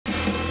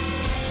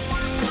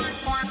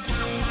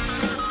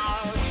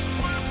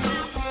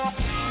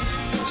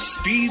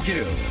Steve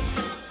Gill.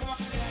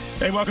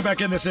 Hey, welcome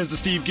back in. This is the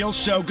Steve Gill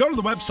Show. Go to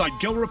the website,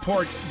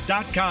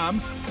 gillreport.com.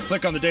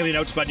 Click on the Daily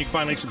Notes button. You can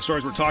find links to the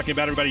stories we're talking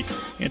about. Everybody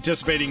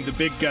anticipating the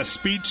big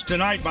speech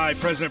tonight by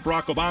President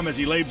Barack Obama as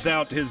he lays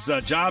out his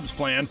jobs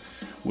plan.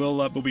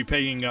 We'll be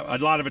paying a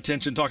lot of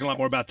attention, talking a lot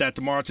more about that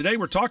tomorrow. Today,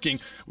 we're talking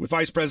with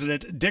Vice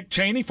President Dick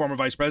Cheney, former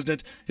Vice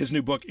President. His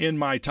new book, In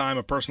My Time,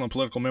 a personal and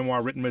political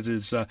memoir written with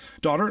his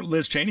daughter,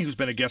 Liz Cheney, who's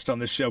been a guest on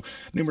this show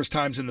numerous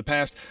times in the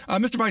past.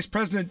 Mr. Vice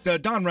President,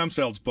 Don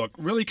Rumsfeld's book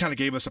really kind of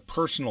gave us a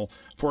personal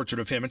portrait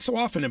of him. And so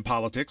often in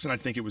politics, and I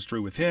think it was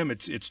true with him,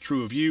 it's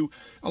true of you,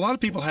 a lot of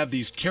people have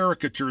these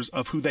caricatures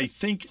of who they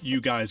think you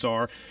guys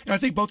are. And I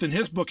think both in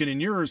his book and in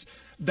yours,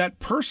 that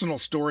personal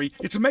story,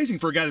 it's amazing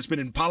for a guy that's been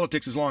in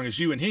politics as long as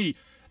you and he,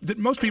 that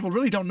most people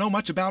really don't know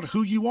much about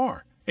who you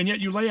are. And yet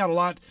you lay out a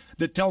lot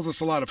that tells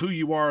us a lot of who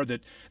you are,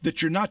 that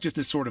you're not just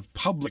this sort of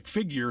public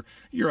figure.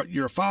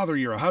 You're a father,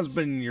 you're a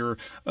husband, you're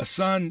a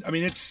son. I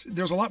mean,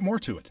 there's a lot more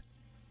to it.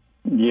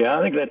 Yeah,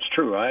 I think that's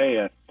true.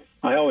 I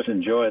always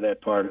enjoy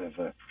that part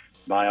of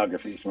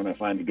biographies when I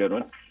find a good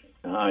one.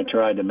 I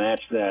tried to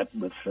match that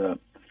with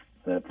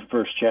that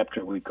first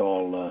chapter we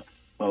call,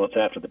 it's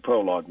after the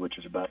prologue, which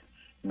is about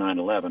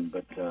 9/11,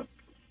 but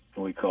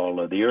we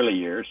call the early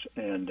years.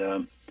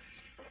 And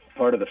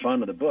part of the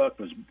fun of the book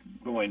was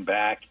going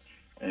back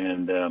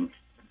and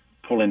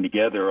pulling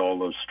together all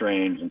those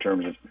strains in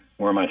terms of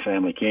where my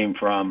family came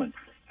from and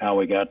how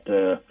we got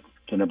to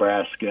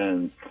Nebraska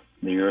and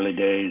the early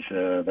days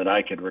that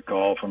I could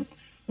recall from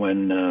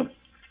when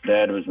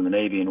Dad was in the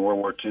Navy in World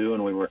War II,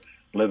 and we were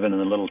living in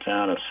the little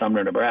town of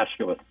Sumner,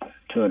 Nebraska with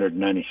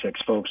 296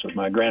 folks with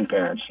my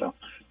grandparents. So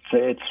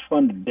it's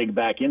fun to dig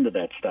back into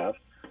that stuff.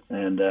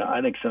 And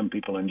I think some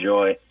people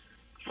enjoy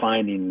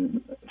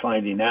finding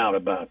out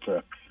about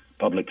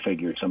public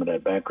figures, some of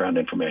that background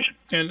information.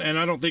 And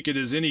I don't think it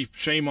is any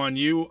shame on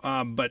you,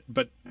 but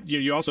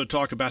you also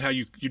talk about how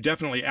you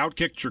definitely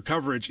outkicked your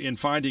coverage in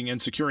finding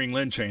and securing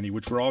Lynn Cheney,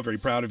 which we're all very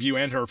proud of you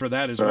and her for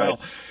that as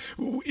well.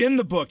 In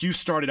the book, you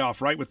started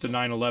off right with the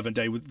 9/11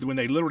 day when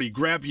they literally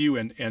grab you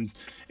and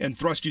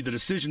thrust you the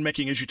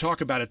decision-making, as you talk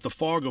about it, the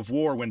fog of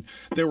war, when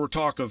there were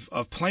talk of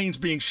planes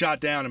being shot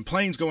down and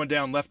planes going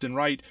down left and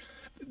right.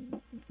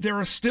 There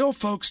are still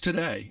folks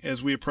today,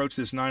 as we approach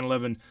this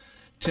 9/11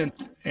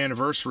 10th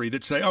anniversary,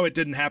 that say, it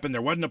didn't happen.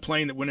 There wasn't a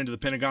plane that went into the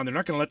Pentagon. They're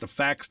not going to let the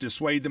facts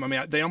dissuade them. I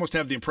mean, they almost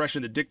have the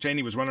impression that Dick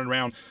Cheney was running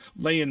around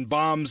laying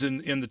bombs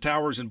in the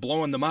towers and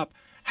blowing them up.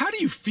 How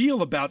do you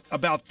feel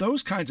about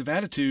those kinds of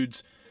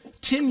attitudes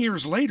 10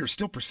 years later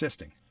still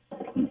persisting?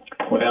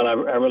 Well, I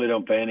really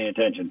don't pay any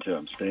attention to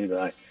them, Steve.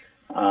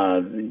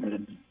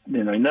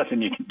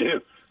 Nothing you can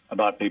do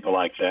about people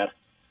like that.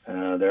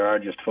 There are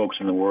just folks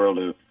in the world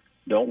who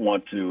don't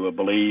want to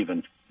believe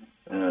in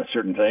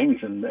certain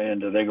things, and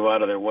they go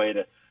out of their way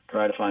to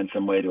try to find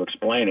some way to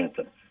explain it,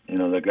 that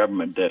the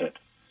government did it,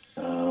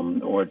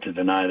 or to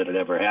deny that it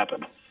ever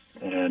happened.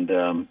 And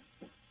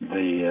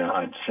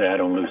I'd say I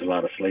don't lose a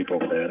lot of sleep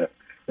over that.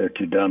 They're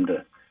too dumb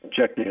to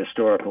check the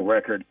historical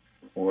record,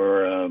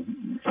 or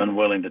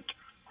unwilling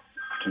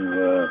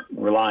to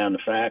rely on the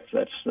facts.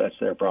 That's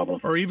their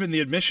problem. Or even the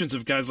admissions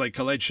of guys like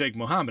Khaled Sheikh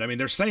Mohammed. I mean,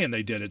 they're saying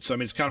they did it, so I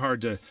mean, it's kind of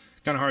hard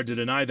to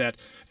deny that.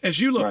 As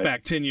you look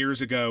back 10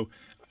 years ago,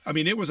 I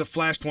mean, it was a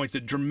flashpoint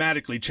that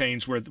dramatically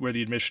changed where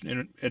the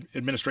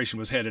administration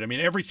was headed. I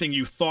mean, everything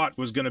you thought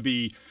was going to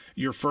be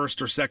your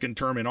first or second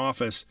term in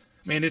office,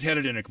 man, it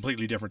headed in a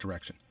completely different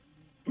direction.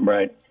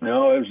 Right.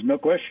 No, there's no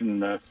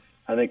question. I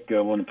think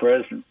when the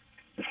president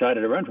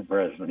decided to run for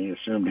president, he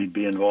assumed he'd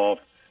be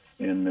involved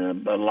in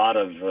a lot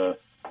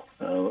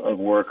of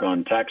work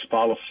on tax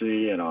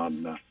policy and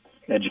on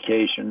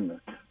education,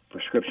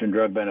 prescription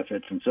drug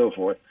benefits, and so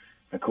forth.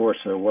 Of course,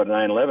 what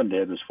 9/11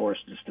 did was force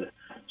us to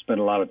spend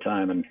a lot of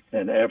time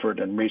and effort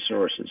and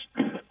resources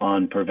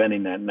on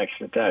preventing that next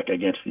attack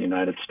against the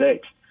United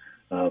States.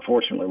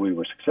 Fortunately, we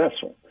were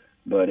successful,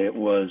 but it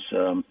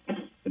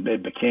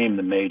became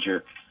the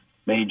major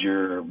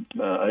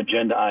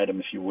agenda item,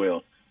 if you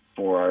will,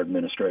 for our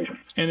administration.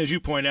 And as you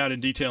point out in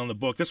detail in the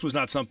book, this was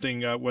not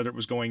something, whether it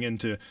was going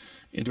into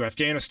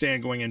Afghanistan,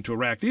 going into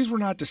Iraq, these were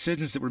not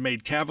decisions that were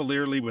made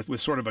cavalierly with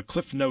sort of a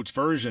Cliff Notes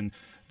version.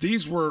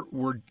 These were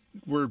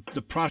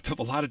the product of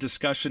a lot of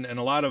discussion and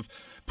a lot of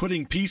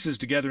putting pieces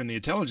together in the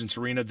intelligence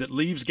arena that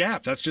leaves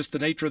gaps. That's just the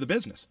nature of the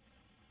business.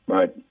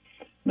 Right.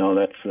 No,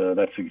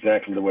 that's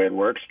exactly the way it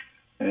works.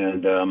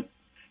 And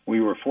we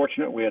were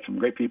fortunate. We had some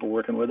great people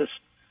working with us,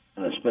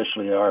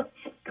 especially our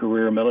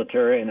career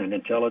military and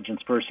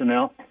intelligence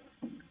personnel.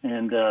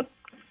 And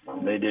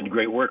they did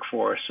great work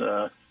for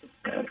us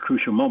at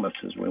crucial moments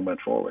as we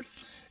went forward.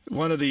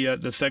 One of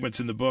the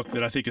segments in the book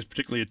that I think is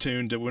particularly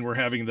attuned to when we're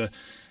having the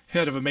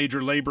head of a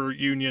major labor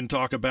union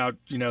talk about,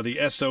 the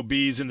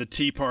SOBs and the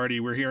Tea Party.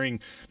 We're hearing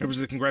members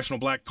of the Congressional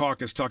Black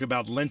Caucus talk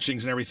about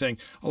lynchings and everything.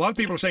 A lot of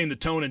people are saying the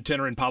tone and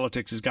tenor in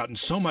politics has gotten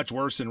so much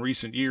worse in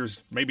recent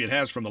years. Maybe it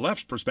has from the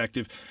left's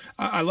perspective.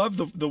 I love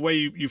the way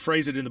you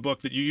phrase it in the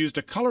book, that you used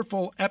a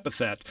colorful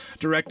epithet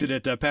directed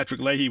at Patrick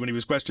Leahy when he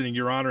was questioning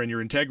your honor and your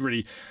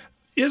integrity.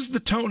 Is the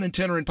tone and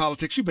tenor in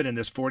politics, you've been in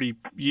this 40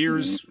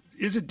 years,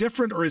 is it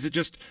different, or is it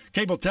just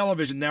cable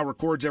television now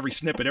records every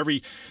snippet,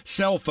 every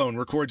cell phone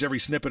records every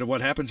snippet of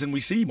what happens, and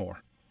we see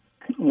more?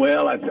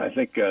 Well, I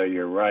think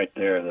you're right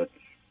there that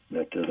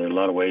there are a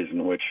lot of ways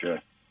in which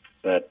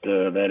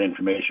that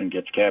information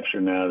gets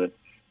captured now that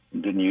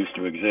didn't used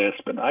to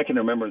exist. But I can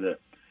remember the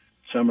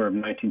summer of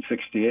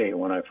 1968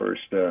 when I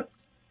first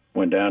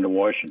went down to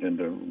Washington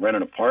to rent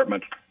an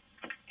apartment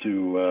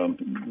to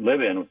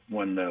live in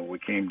when we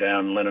came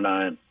down, Lynn and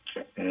I,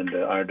 and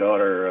our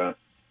daughter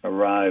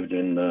arrived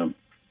in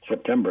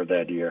September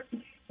that year.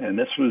 And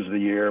this was the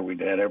year we'd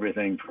had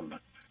everything from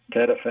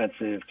Tet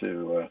Offensive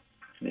to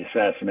the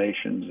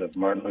assassinations of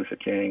Martin Luther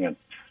King and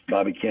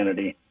Bobby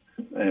Kennedy,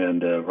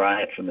 and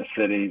riots in the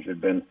cities. There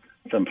had been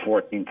some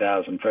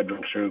 14,000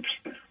 federal troops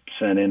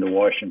sent into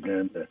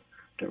Washington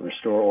to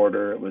restore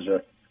order. It was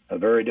a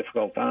very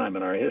difficult time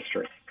in our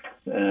history.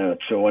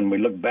 So when we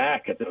look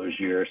back at those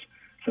years,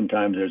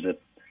 sometimes there's a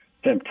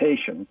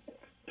temptation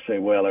to say,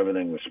 well,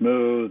 everything was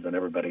smooth and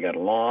everybody got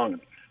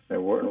along.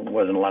 There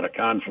wasn't a lot of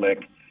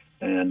conflict.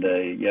 And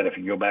yet if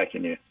you go back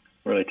and you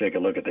really take a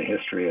look at the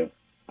history of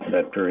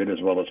that period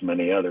as well as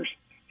many others,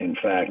 in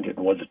fact, it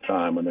was a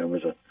time when there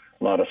was a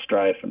lot of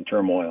strife and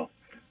turmoil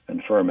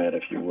and ferment,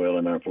 if you will,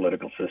 in our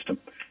political system.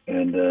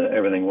 And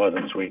everything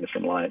wasn't sweetness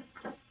and light.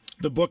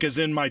 The book is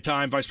In My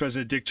Time. Vice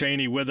President Dick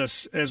Cheney with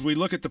us. As we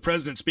look at the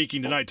president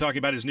speaking tonight, talking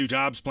about his new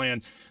jobs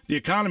plan, the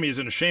economy is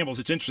in a shambles.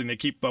 It's interesting. They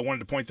keep wanting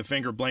to point the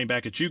finger, blame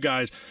back at you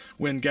guys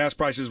when gas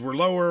prices were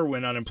lower,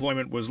 when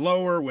unemployment was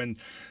lower, when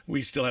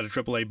we still had a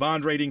AAA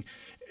bond rating.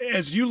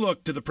 As you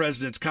look to the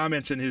president's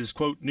comments in his,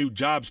 quote, new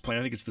jobs plan,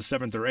 I think it's the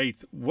 7th or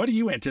 8th, what do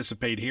you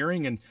anticipate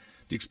hearing, and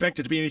do you expect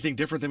it to be anything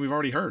different than we've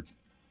already heard?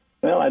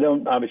 Well, I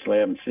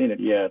haven't seen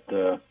it yet.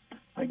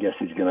 I guess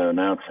he's going to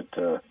announce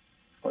it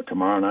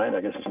tomorrow night.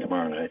 I guess it's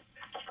tomorrow night.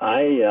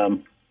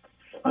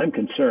 I'm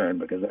concerned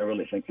because I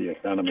really think the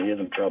economy is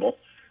in trouble.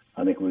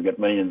 I think we've got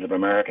millions of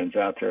Americans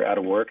out there out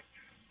of work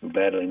who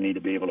badly need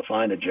to be able to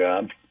find a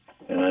job.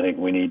 And I think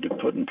we need to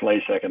put in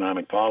place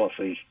economic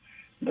policies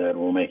that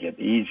will make it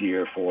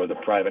easier for the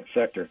private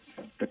sector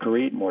to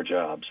create more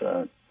jobs.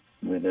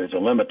 There's a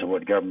limit to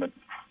what government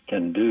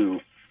can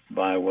do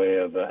by way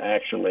of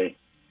actually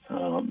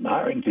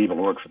hiring people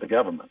to work for the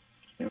government.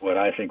 And what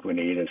I think we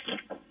need is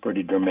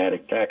pretty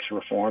dramatic tax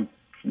reform,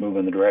 move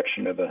in the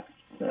direction of a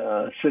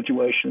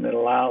situation that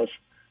allows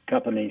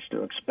companies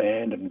to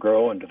expand and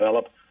grow and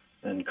develop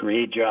and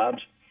create jobs,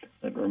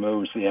 that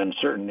removes the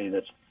uncertainty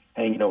that's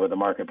hanging over the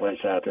marketplace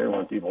out there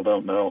when people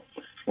don't know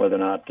whether or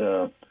not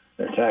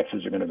their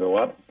taxes are going to go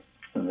up,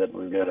 and that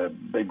we've got a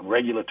big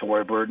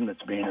regulatory burden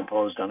that's being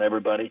imposed on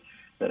everybody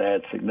that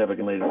adds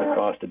significantly to the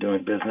cost of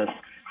doing business.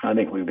 I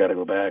think we've got to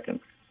go back and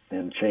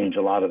change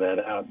a lot of that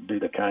out, do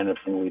the kind of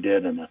thing we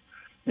did in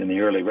the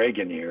early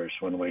Reagan years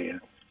when we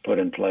put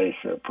in place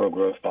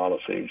pro-growth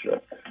policies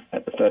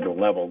at the federal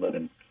level that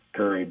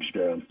encouraged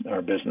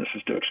our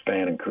businesses to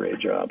expand and create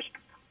jobs.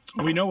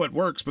 We know what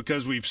works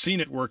because we've seen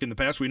it work in the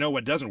past. We know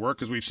what doesn't work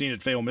because we've seen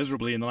it fail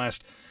miserably in the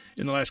last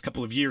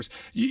couple of years.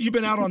 You've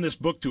been out on this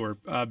book tour,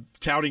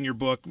 touting your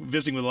book,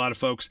 visiting with a lot of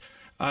folks.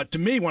 To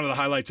me, one of the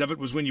highlights of it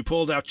was when you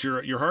pulled out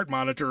your heart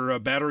monitor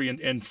battery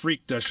and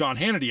freaked Sean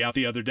Hannity out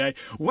the other day.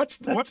 What's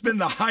been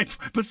the high,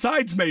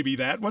 besides maybe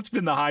that, what's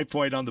been the high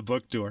point on the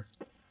book tour?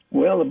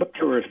 Well, the book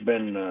tour has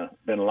been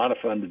a lot of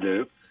fun to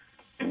do.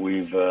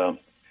 We've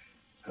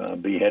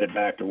be headed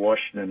back to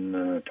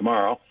Washington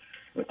tomorrow,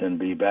 but then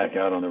be back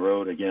out on the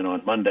road again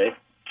on Monday.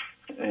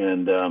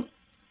 And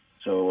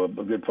so a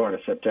good part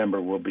of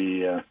September we'll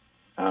be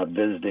out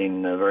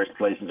visiting various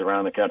places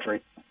around the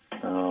country.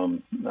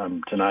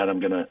 Tonight I'm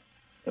going to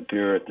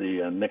appear at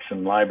the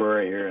Nixon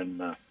Library here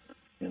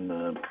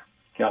in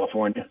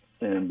California,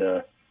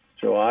 and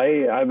so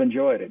I've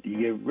enjoyed it.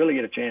 You really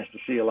get a chance to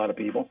see a lot of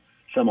people.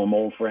 Some of them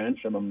old friends,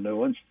 some of them new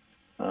ones,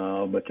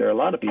 but there are a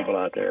lot of people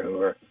out there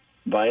who are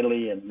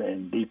vitally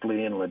and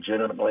deeply and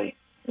legitimately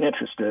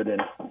interested in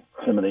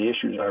some of the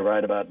issues I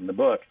write about in the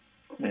book,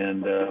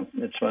 and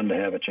it's fun to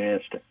have a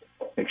chance to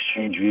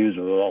exchange views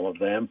with all of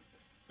them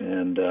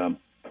and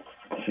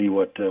see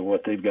what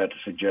they've got to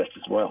suggest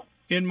as well.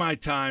 In My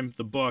Time,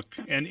 the book,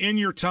 and in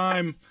your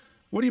time,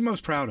 what are you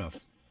most proud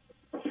of?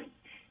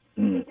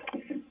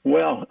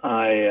 Well,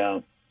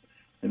 I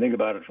think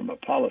about it from a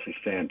policy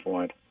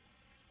standpoint,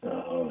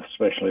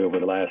 especially over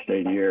the last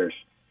 8 years.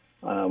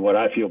 What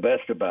I feel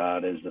best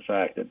about is the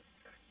fact that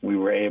we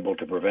were able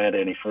to prevent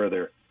any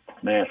further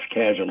mass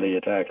casualty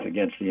attacks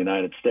against the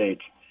United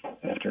States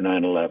after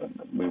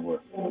 9/11. We were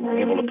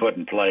able to put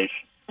in place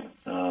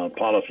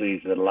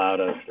policies that allowed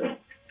us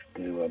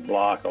to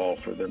block all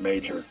further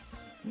major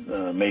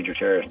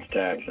terrorist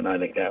attacks, and I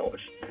think that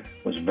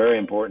was very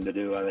important to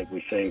do. I think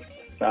we saved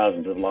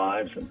thousands of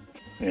lives,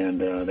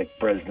 and I think the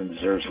president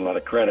deserves a lot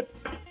of credit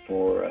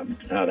for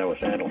how that was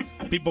handled.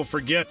 People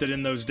forget that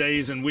in those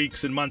days and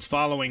weeks and months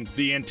following,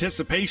 the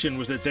anticipation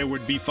was that there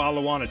would be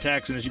follow-on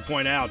attacks, and as you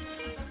point out,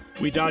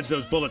 we dodged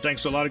those bullets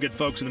thanks to a lot of good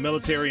folks in the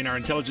military and our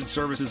intelligence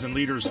services and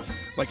leaders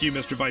like you,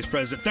 Mr. Vice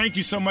President. Thank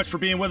you so much for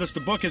being with us. The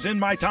book is In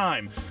My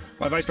Time.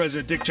 by Vice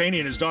President Dick Cheney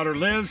and his daughter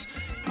Liz.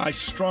 I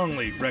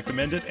strongly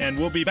recommend it, and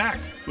we'll be back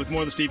with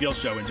more of the Steve Gill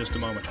Show in just a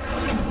moment.